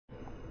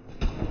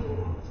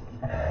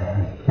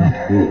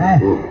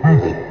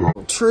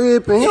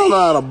Tripping, you don't know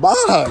how to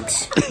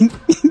box.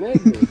 Forever,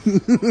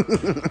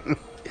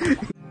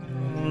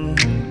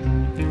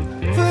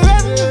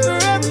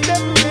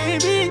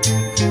 baby.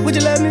 Would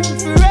you love me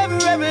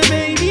forever,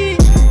 baby?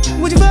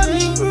 Would you love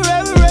me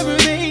forever,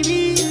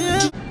 baby?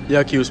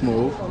 Yeah, cute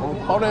smooth.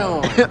 Hold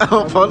on.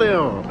 Hold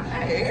on.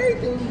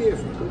 Everything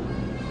different.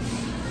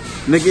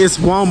 Nigga, it's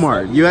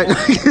Walmart. You act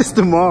like it's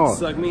the mall.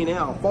 Suck me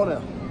now. Hold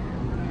on.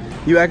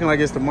 You acting like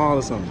it's the mall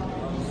or something.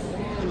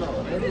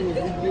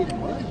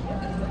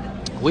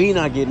 We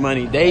not getting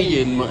money. They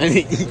getting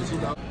money.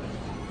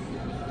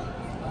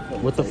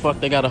 What the fuck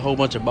they got a whole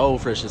bunch of bowl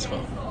freshes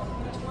for?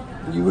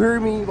 You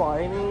heard me?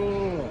 Like,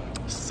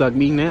 Suck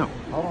me now.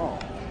 hold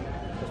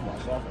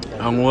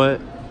on. On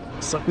what?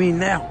 Suck me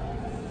now.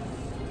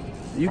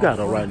 You got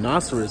a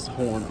rhinoceros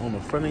horn on the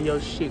front of your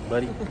shit,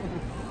 buddy.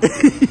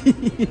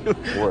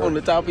 On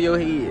the top of your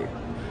head.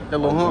 That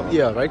little hump?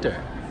 Yeah, right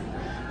there.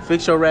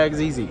 Fix your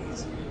rags easy.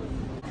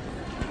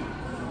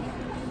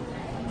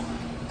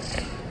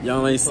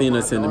 Y'all ain't seen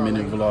us in the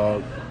minute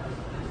vlog.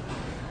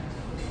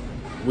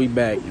 We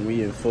back and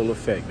we in full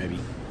effect, baby.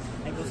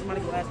 Hey, go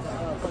somebody go ask the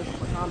person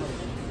for condoms.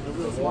 The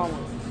real small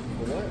ones.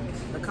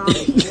 The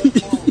condoms, the real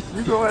small ones.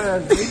 You go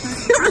ahead.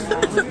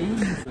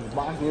 This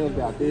box nails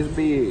got this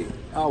big.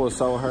 I was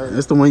so hurt.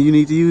 That's the one you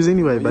need to use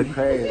anyway, buddy.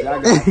 Crazy.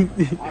 I got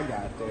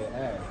that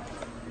ass.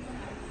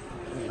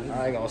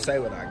 I ain't gonna say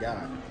what I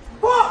got.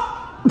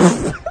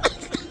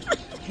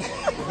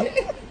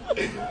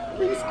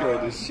 He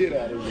scared the shit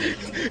out of me.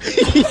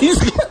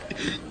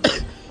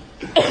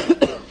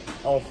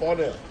 Oh, for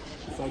them.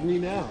 It's like me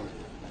now.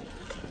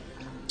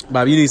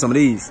 Bob, you need some of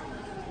these.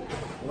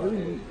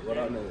 What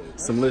I know.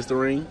 Some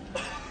Listerine.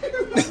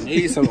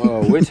 Need some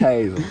witch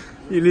hazel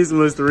You need some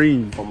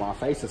Listerine. for my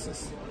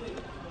faces.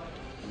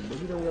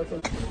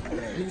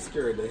 He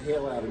scared the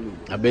hell out of me.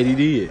 I bet he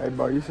did. Hey,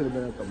 bro, you should have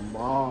been at the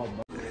mall,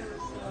 bro.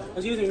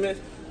 Excuse me, miss.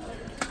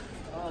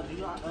 Do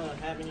you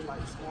have any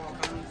like small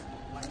condoms?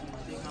 Like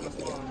big kind of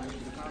small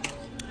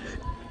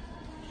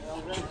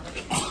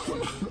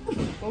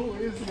Who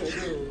is that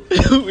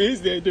dude? Who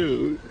is that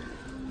dude?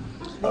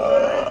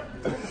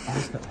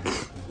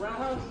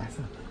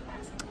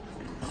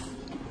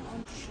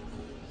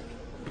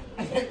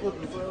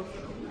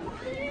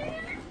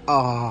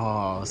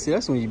 Oh, see,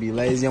 that's when you be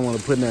lazy. You don't want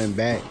to put nothing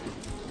back.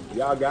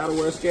 Y'all gotta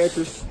wear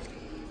Skechers.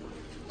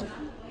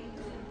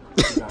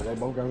 Nah, they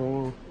both got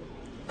on.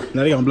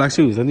 No, they got on black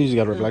shoes. I think you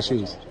got to wear black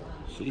shoes.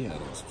 She had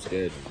on some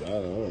Skechers. I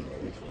don't know.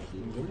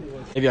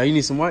 Hey, y'all, you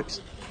need some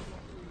wipes?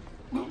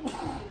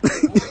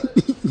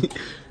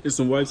 There's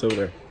some wipes over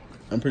there.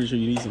 I'm pretty sure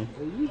you need some.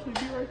 They usually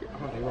be right here.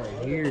 Oh, they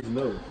right here.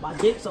 No. My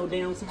dick so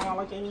damn small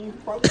I can't even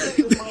protest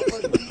this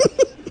motherfucker.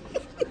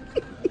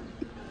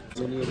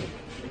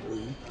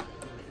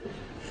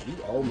 You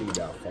owe me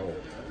about 4.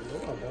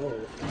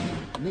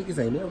 Niggas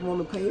ain't never want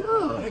to pay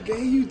up. I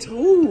gave you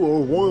 2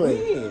 or 1.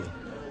 Man.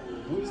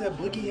 What was that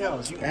bookie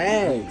house? You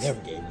asked.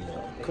 Never gave me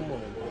up. Come on,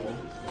 bro.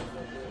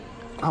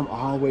 I'm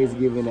always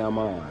giving out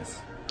mine.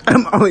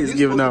 I'm always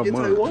giving out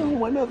mine.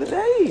 One other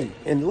day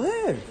and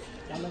left.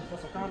 Y'all looking for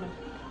some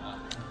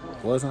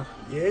condoms? Was I?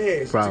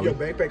 Yeah, she Probably. took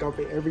your backpack off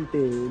and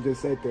everything and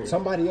just sat there.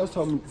 Somebody else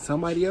told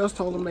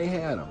them they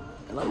had them.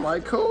 And I'm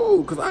like,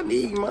 cool, because I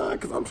need mine,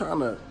 because I'm trying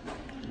to.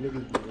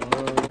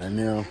 And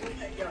now,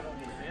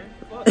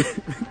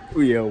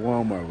 we at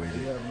Walmart with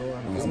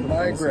it.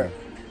 Somebody grab.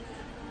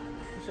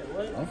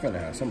 I'm finna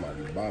have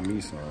somebody buy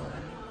me some.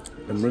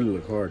 Them really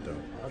look hard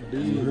though. I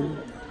do.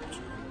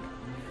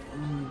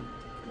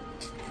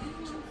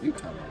 You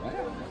kind of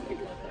loud,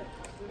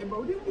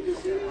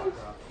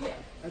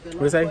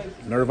 What it say?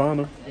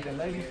 Nirvana.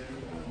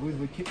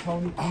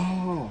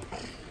 Oh,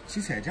 she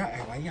said y'all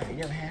act like y'all ain't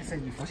never had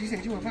sex before. She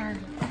said you a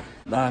virgin.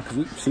 Nah,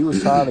 cause she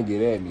was trying to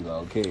get at me, though.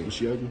 Okay. Was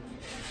she ugly?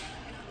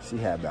 She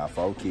had about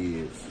 4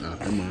 kids. Oh,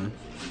 come on.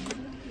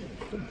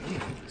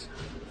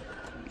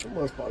 It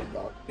must probably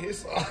about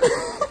his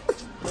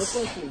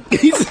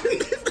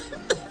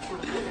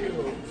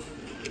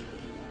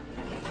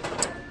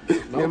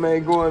Them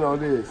ain't going on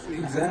this.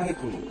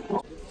 Exactly.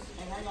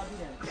 Hey,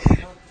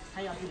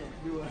 how y'all do that?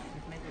 Do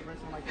make the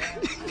breast like that?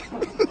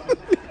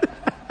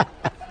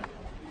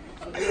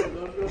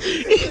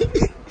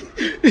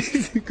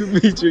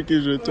 Demetric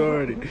is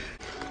retarded.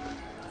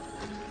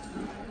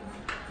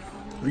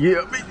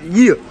 Yeah.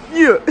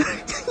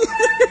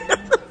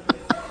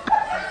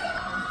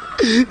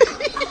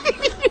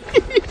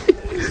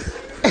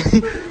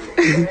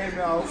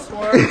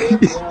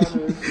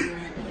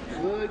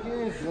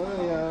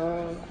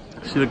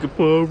 She looking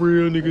for a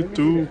real nigga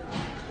too.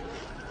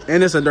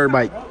 And it's a dirt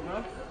bike.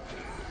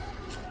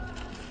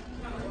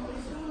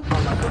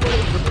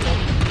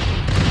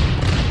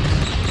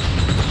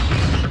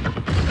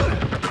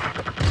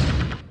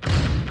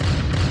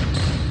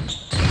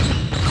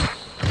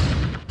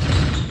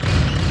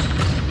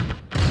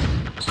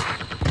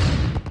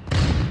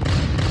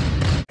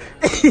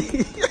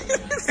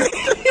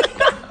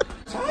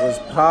 What's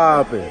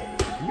poppin'?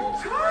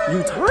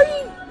 You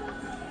tight?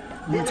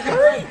 You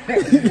tight?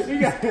 He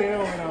got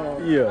hell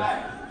on. Yeah.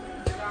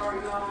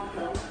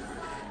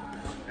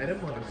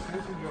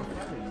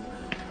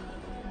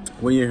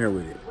 We in here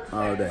with it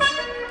all day.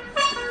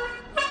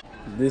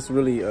 This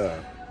really,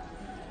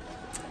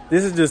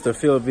 this is just a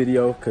fill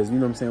video because, you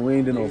know what I'm saying, we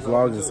ain't done no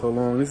vlogs in so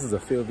long. This is a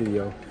fill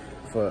video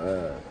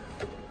for,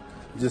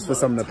 just for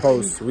something to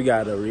post. We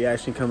got a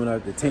reaction coming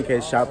up, the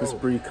 10K shopping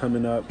spree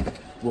coming up.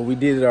 Well, we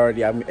did it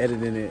already. I'm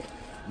editing it.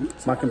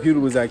 My computer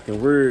was acting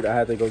weird. I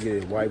had to go get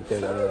it wiped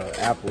at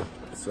Apple.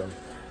 So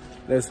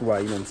that's why,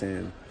 you know what I'm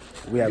saying,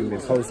 we haven't been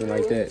posting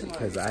like that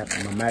because my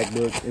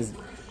MacBook is,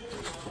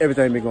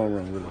 everything been going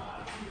wrong, really.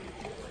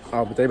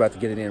 Oh, but they about to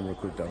get it in real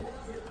quick, though.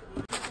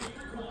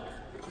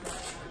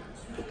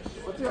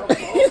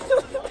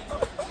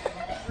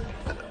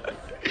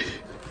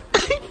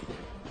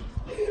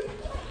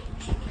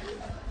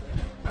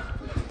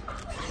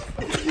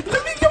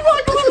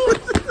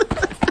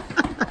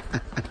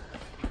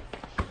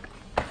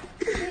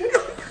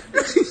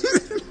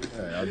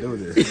 I'll do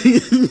this.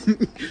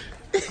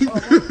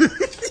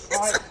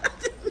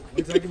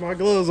 I'm taking my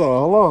gloves off.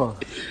 Hold on.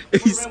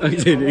 He sucked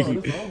that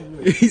nigga.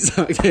 He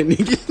sucked that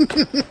nigga.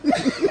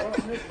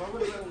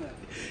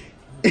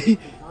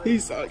 He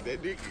sucked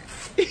that nigga.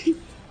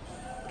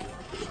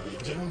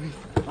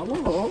 Hold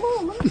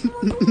on.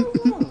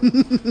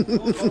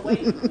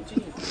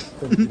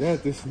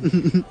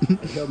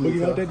 Look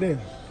at that there.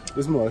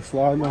 This mother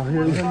sliding out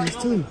here.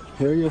 Too.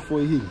 Here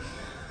for you.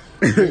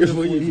 Here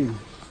for you.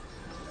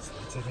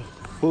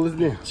 Pull this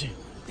down.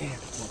 Damn,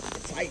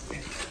 tight.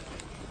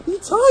 You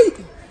tight.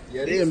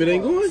 Yeah, damn, it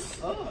ain't going.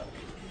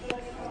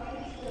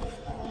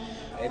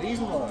 Hey, these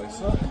ones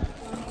suck.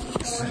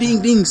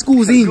 Ding, ding,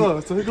 school's in.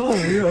 Touch the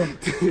glove, yeah.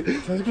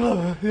 Touch the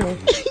glove, yeah.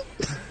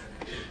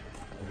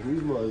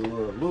 These ones,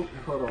 look,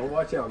 hold on,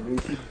 watch out, man.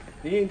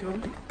 He ain't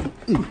coming.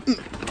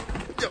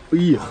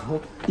 Yeah,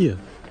 yeah.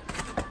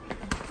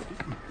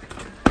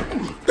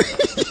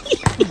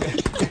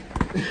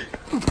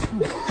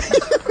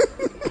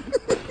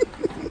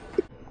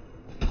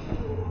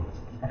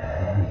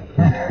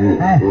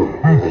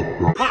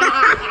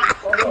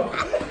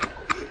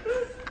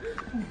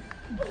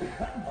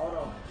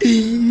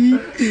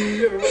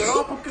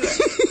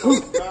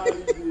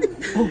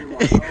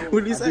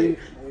 What did he say?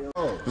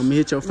 I'm gonna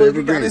hit your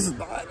favorite game. It's not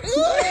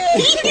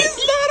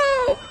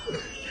off.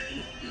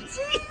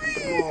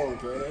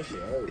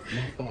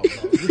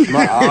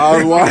 My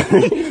eyes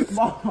watering.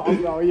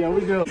 Oh, yeah,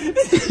 we do.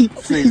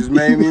 This just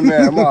made me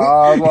mad. My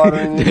eyes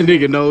watering. That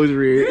nigga nose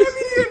red.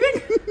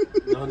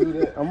 Don't do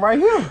that. I'm right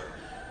here.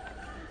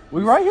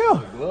 We right here.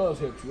 The gloves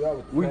helped you out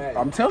with the bag.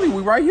 I'm telling you,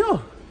 we right here.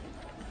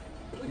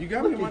 You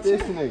got me with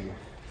this nigga.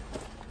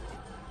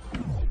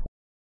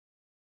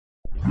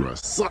 You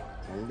suck.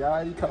 Thank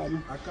God he caught me.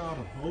 I caught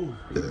him. Oh,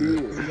 he did.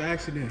 It was an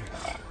accident.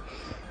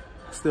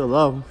 Still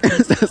love him. I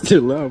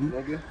still love him.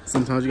 Nigga.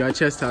 Sometimes you gotta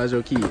chastise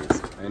your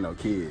kids. Ain't no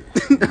kid.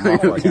 My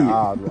fucking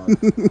eyes watering.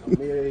 I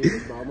mean,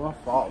 it's not my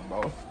fault,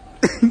 bro.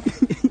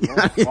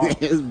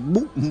 It's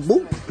boop,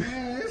 boop.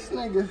 Man, this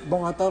nigga,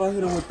 bro, I thought I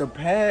hit him with the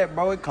pad,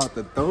 bro. It caught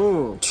the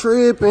thumb.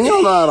 Tripping,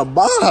 him out of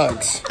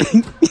box.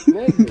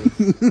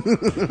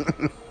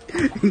 Nigga.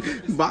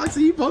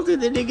 Boxy, you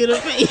posted that nigga in the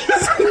face.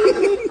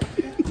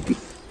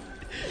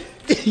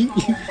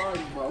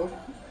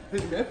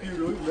 His nephew,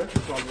 though, his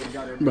nephew probably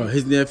got him. Bro,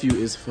 his nephew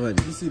is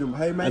funny. You see them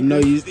haymakers? I know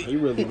you. He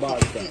really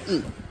boxed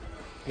out.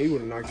 He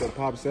would have knocked your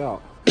pops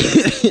out.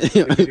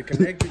 Get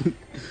connected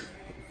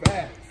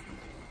fast.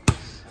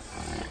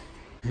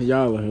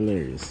 Y'all are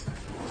hilarious.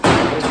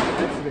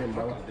 Accident,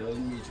 bro.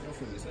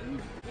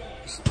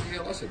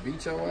 Still, I should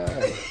beat your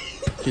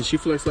ass. Can she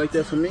flex like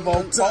that for me?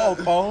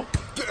 Ball.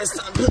 Yes,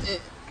 I'm putting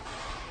it.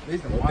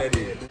 This is what that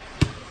is. It's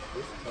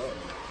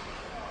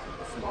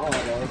small,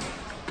 though.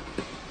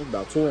 It's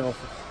about 2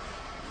 ounces.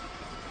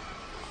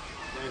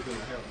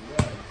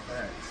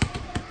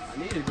 I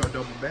need to go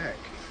double back.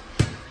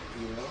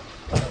 Yeah.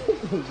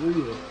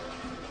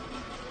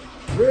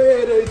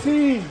 Red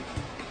 18.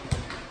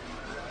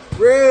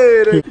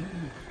 Red 18.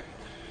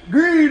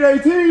 Green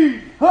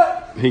 18.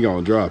 Hut. He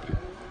gonna drop it.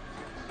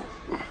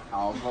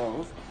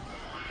 Almost.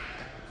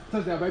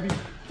 Touchdown, baby.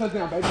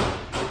 Touchdown, baby.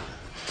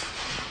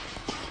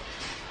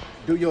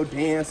 Do your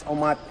dance on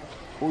my.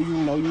 Oh, you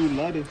know you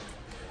love it.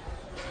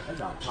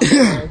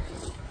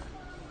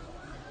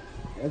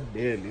 That's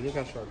deadly. Look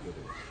how sharp it is.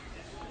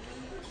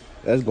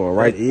 That's going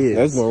right.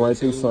 That's going right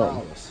through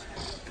something.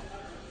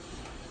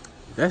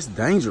 That's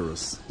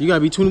dangerous. You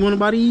gotta be 21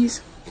 by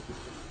these?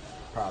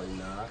 Probably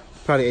not.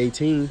 Probably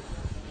 18.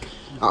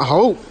 I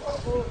hope.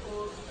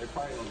 They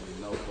probably don't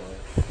even know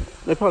for it.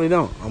 They probably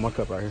don't. Oh, my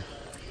cup right here.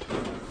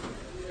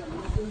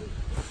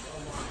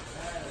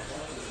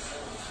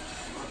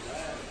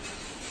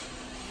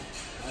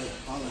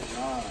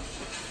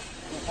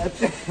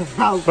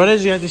 Bro, they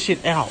just got this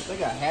shit out. They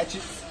got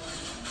hatchets.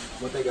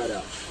 What they got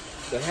out?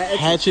 The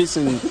Hatchets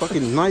and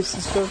fucking knives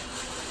and stuff.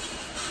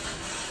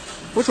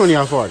 Which one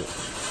y'all farted?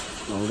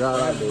 Oh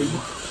God, I did.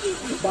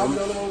 Bobby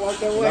don't want to walk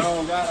that way.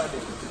 Oh God, I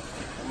did.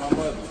 My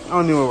mother. I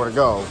don't know where to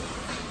go.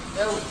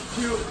 That was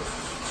cute.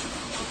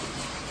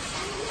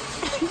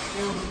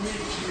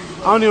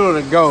 I don't know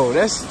where to go.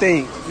 That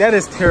stink. That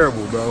is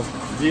terrible, bro.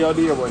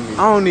 GLD or what?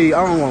 I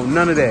don't want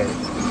none of that.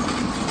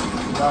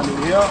 Y'all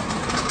need help?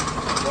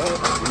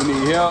 You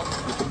need help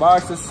with the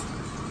boxes?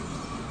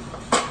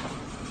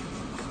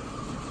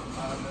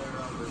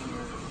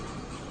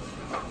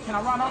 Can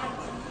I run on it?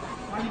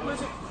 Why you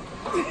push it?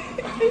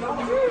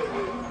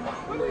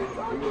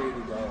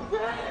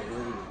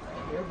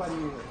 Everybody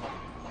here.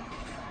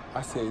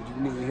 I said,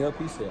 you need help?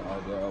 He said,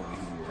 oh, they're over here.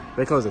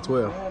 They close at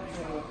 12.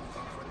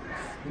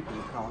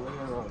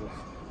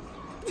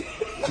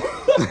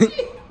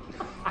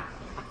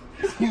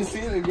 You see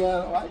the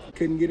guy, I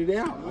couldn't get it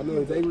out. I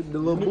know they were the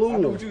little blue one. I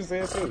know what you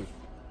said too.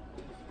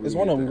 There's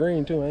one of them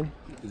green too, ain't it?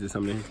 Is it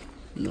something?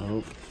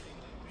 No.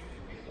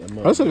 That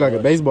looks like a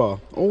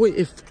baseball. Oh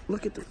wait,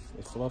 look at the.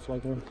 It's fluff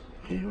like one.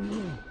 Hell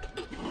no.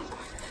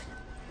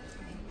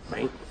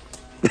 Bank.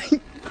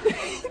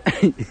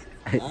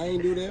 I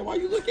ain't do that. Why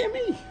you look at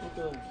me?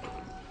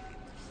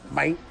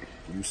 Bank.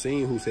 You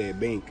seen who said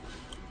bank?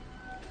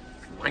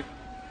 Bank.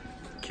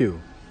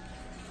 Q.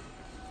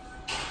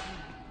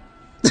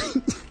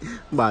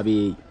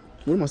 Bobby,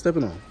 what am I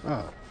stepping on?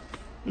 Oh,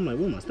 I'm like,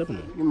 what am I stepping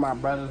on? You're my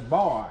brother's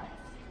boy.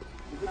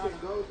 He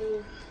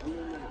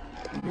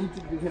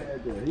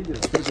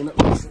just picking up.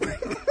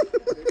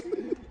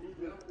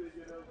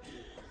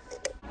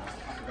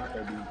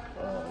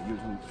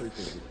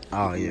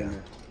 Oh yeah.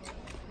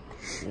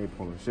 They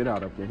pulling shit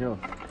out up in here.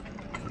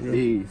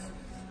 Jeez.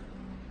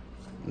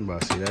 I'm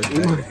about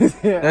to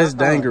say that's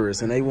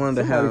dangerous, and they wanted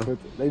to have.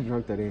 They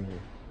drunk that in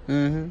here.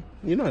 Mm-hmm.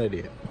 You know they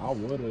did. I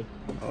would've.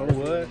 Oh,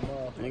 what?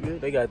 Nigga,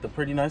 they got the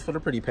pretty nice for the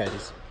pretty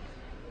patties.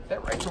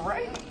 That Rachel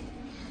Ray?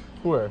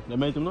 Where? They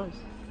made them nice.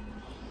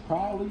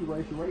 Probably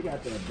Rachel Ray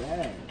got that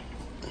bag.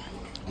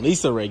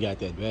 Lisa Ray got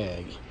that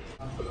bag.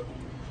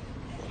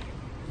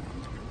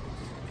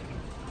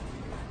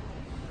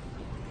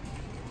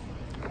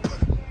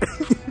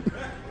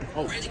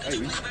 Oh,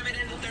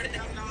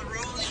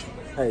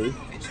 hey. Hey.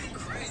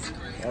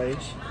 Hey.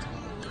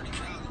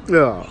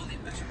 Yeah. A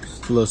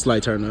little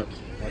slight turn up.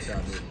 Watch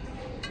out, dude.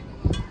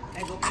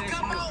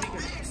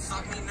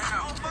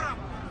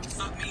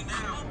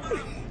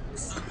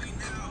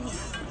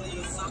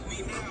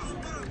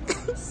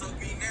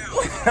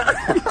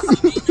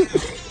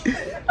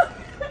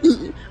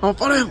 I'm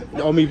funny.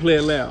 On me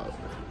playing loud.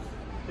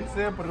 He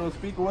said put it on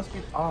speaker. What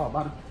speaker? Oh,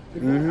 about to.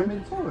 Mm-hmm. I'm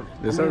in tour.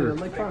 Yes, sir.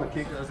 Electronic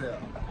kick us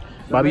out.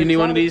 Bobby, you need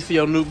one of these for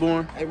your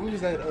newborn? Hey, we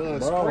was at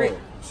Sprint.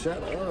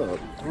 Shut up.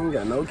 We ain't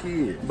got no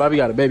kids. Bobby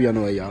got a baby on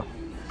the way, y'all.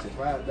 If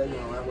I had a baby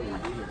on, I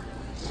wouldn't be here.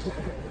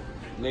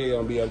 Nigga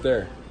gonna be up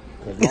there.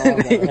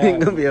 Ain't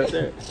gonna be up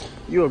there.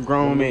 You a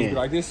grown man. Be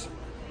like this.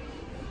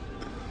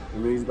 You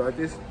mean he's like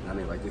this? I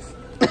mean like this.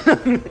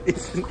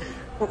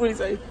 What would he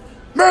say?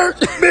 Merch,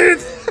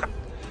 bitch.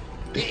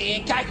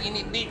 Yeah, cocky in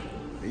it, bitch.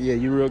 Yeah,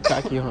 you real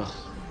cocky, huh?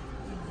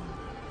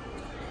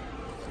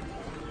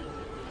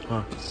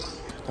 Huh?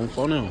 On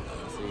phone now.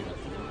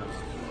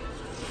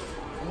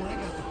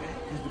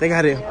 They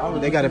got it.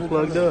 They got it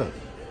plugged up.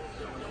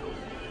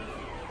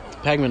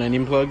 Pac-Man ain't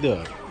even plugged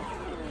up.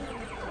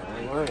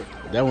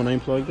 That one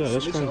ain't plugged up.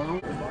 That's crazy.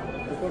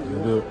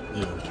 Good.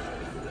 Yeah.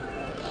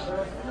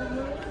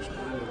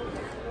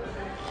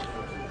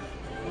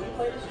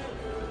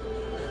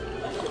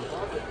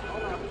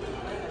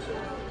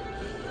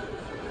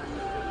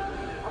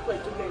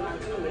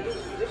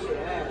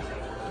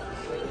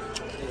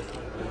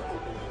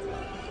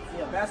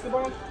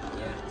 Basketball?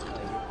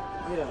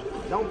 Yeah.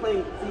 Don't play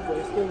FIFA.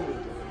 It's killing me.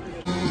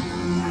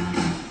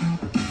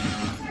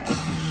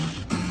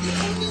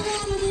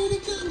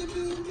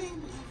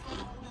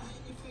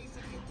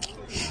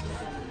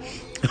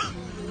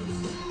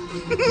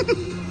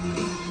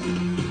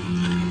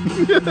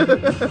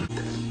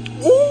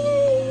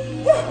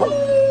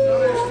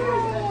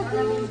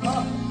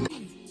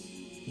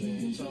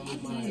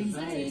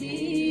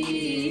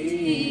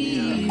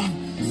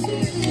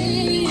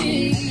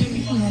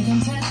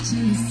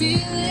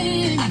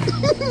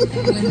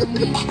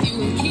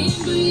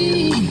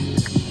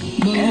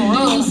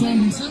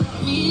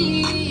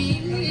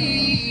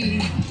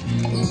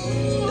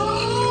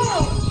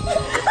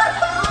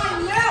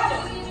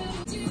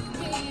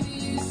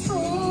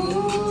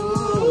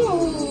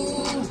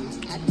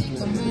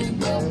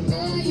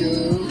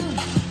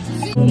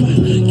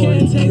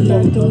 Can't take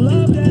back the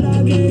love that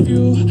I gave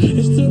you.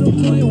 It's to the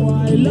point where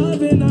I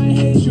love and I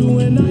hate you,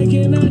 and I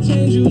cannot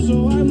change you,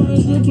 so I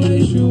must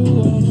replace you.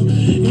 Oh,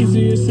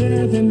 easier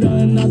said than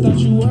done. I thought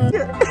you were.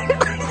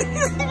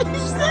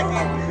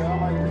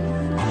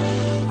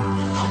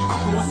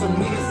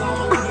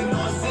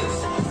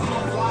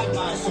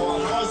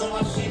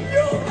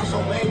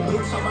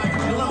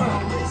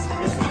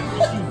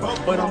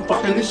 But I'm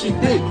fucking this shit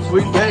dick.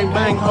 Sweet gang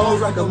bang hoes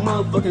like a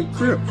motherfucking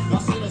crip.